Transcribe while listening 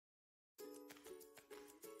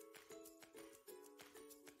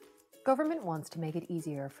government wants to make it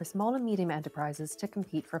easier for small and medium enterprises to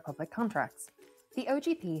compete for public contracts. The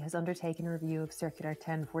OGP has undertaken a review of Circular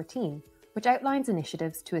 1014, which outlines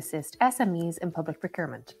initiatives to assist SMEs in public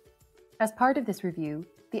procurement. As part of this review,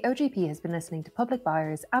 the OGP has been listening to public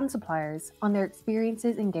buyers and suppliers on their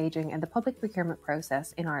experiences engaging in the public procurement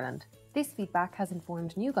process in Ireland. This feedback has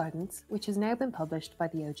informed new guidance, which has now been published by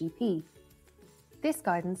the OGP. This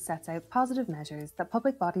guidance sets out positive measures that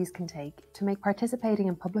public bodies can take to make participating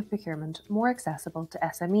in public procurement more accessible to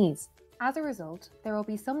SMEs. As a result, there will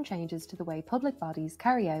be some changes to the way public bodies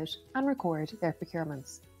carry out and record their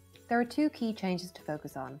procurements. There are two key changes to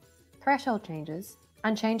focus on: threshold changes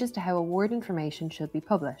and changes to how award information should be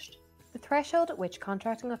published. The threshold at which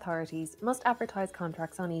contracting authorities must advertise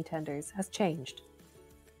contracts on e-tenders has changed.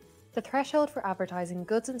 The threshold for advertising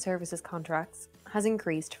goods and services contracts has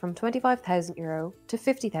increased from €25,000 to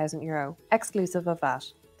 €50,000, exclusive of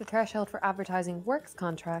VAT. The threshold for advertising works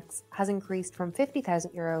contracts has increased from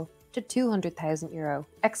 €50,000 to €200,000,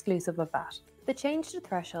 exclusive of VAT. The change to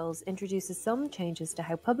thresholds introduces some changes to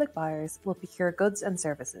how public buyers will procure goods and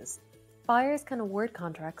services. Buyers can award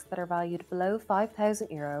contracts that are valued below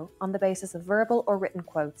 €5,000 on the basis of verbal or written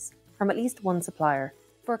quotes from at least one supplier.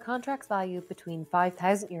 For contracts valued between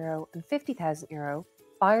 €5,000 and €50,000,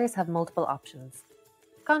 buyers have multiple options.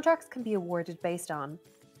 Contracts can be awarded based on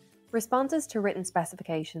responses to written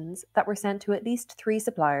specifications that were sent to at least 3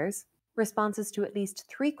 suppliers, responses to at least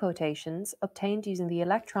 3 quotations obtained using the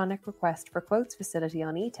electronic request for quotes facility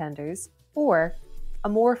on e-tenders, or a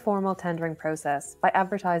more formal tendering process by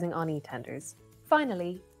advertising on e-tenders.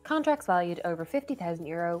 Finally, contracts valued over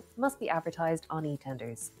 €50,000 must be advertised on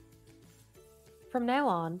e-tenders. From now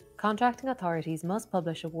on, contracting authorities must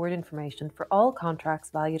publish award information for all contracts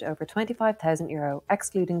valued over €25,000,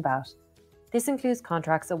 excluding VAT. This includes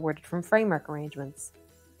contracts awarded from framework arrangements.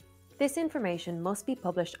 This information must be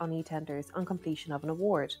published on e-tenders on completion of an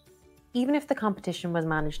award. Even if the competition was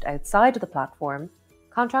managed outside of the platform,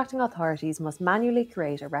 contracting authorities must manually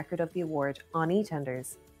create a record of the award on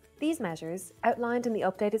e-tenders. These measures, outlined in the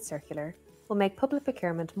updated circular, will make public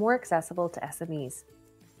procurement more accessible to SMEs.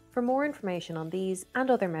 For more information on these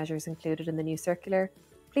and other measures included in the new circular,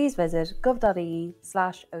 please visit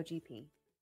gov.ie/OGP.